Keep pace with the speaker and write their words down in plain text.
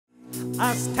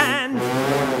a stand.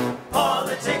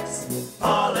 Politics,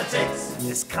 politics.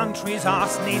 This country's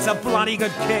arse needs a bloody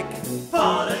good kick.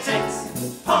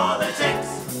 Politics,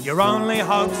 politics. Your only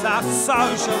hopes are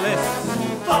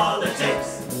socialists.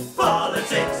 Politics,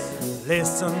 politics.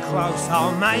 Listen close,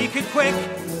 I'll make it quick.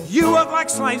 You work like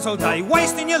slaves all day,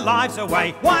 wasting your lives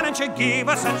away. Why don't you give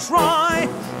us a try?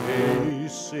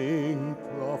 Chasing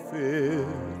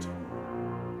profit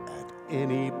at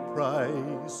any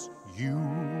price,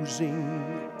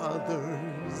 using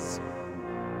others,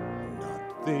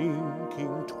 not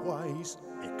thinking twice,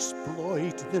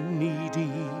 exploit the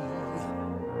needy.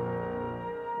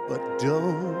 But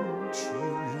don't you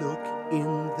look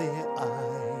in their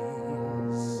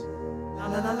eyes. La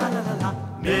la la la la la.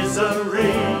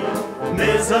 Misery,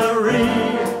 misery,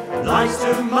 likes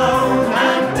to moan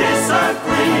and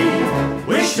disagree.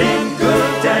 Wishing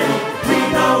good day, we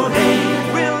know he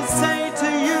We'll say to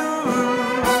you,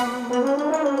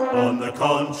 on the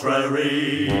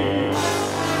contrary.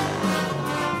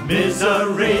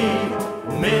 Misery,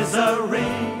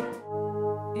 misery.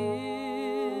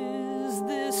 Is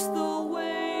this the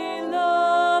way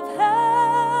love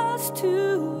has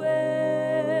to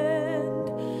end?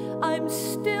 I'm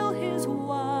still his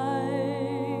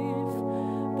wife,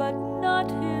 but not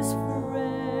his friend.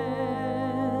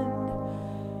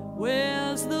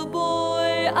 Where's the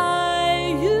boy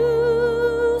I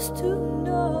used to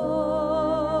know?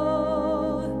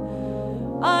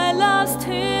 I lost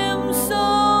him so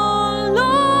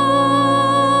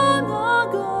long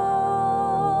ago.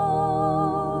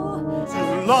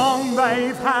 too long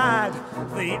they've had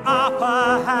the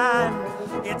upper hand.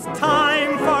 It's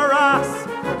time for